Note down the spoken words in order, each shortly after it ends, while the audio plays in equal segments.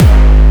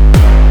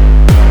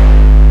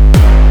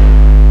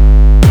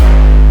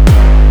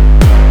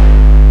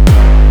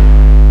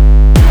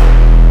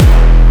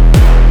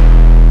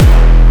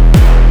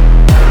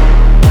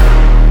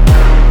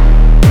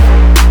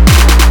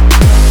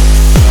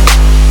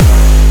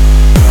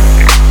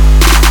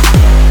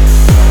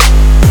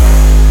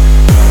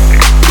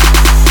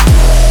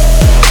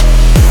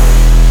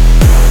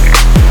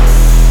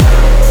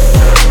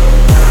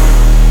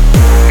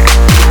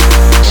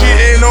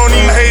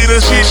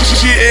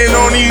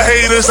these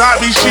haters, I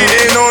be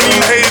shitting on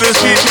these haters,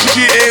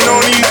 shitting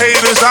on these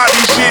haters, I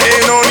be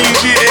shitting on these,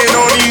 shitting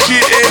on these,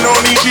 shitting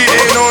on these,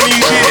 shitting on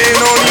these,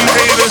 shitting on these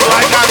haters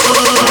like I took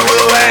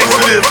a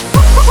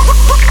laxative.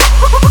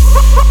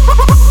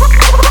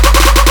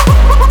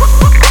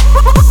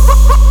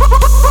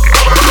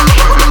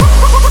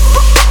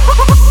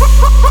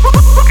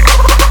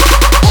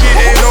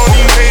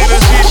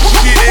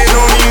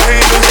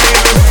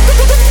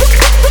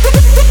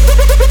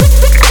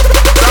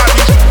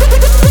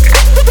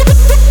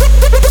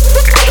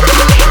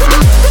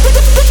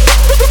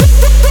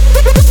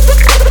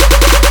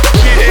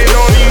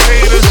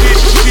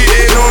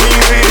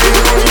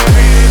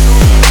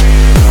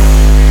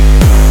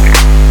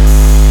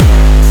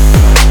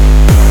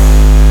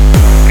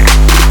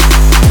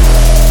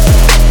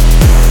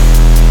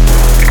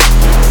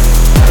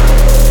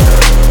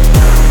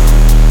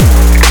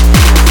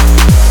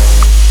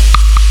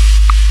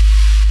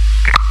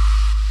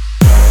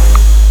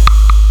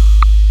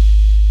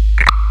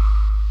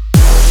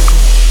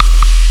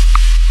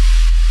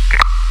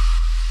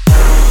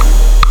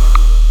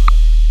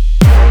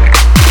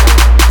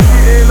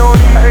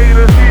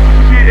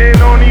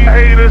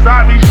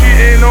 I be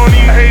shitting on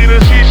these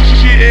haters,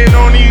 shitting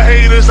on these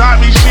haters, I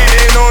be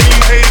shitting on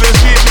these haters,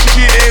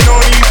 shitting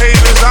on these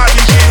haters, I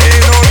be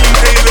shitting on these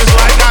haters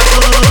like I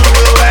took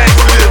a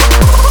laxative.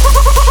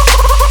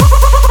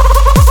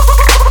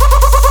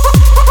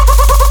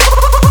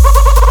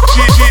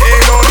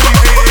 Shitting on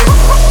these haters,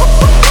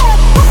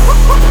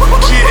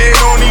 shitting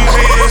on these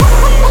haters.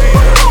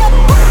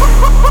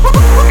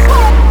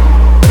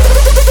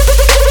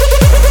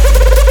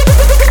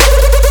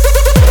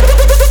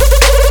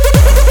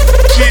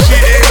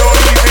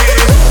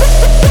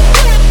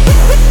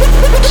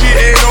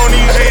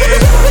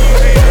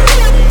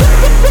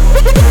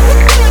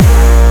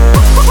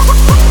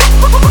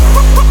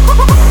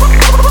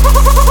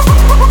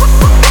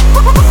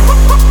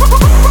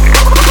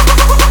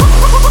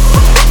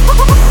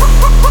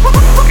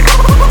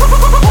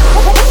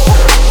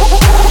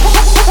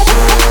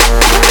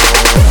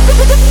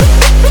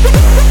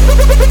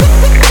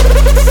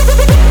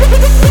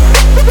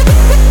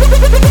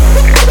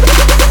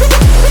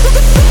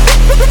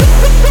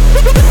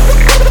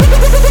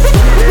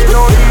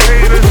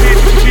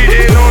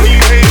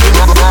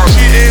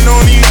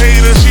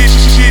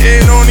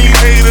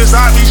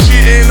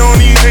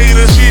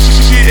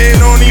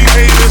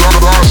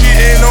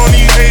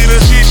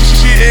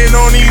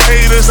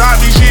 I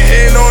be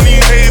shitting on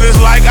these haters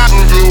like I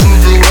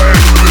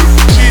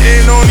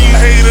shitting on these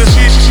haters,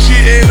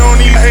 shitting on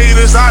these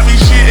haters, I be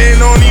shitting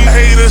on these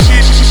haters,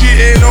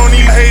 shitting on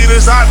these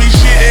haters, I be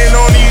shitting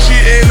on these,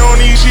 shitting on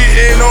these,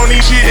 shitting on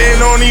these,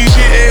 shitting on these,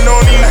 shitting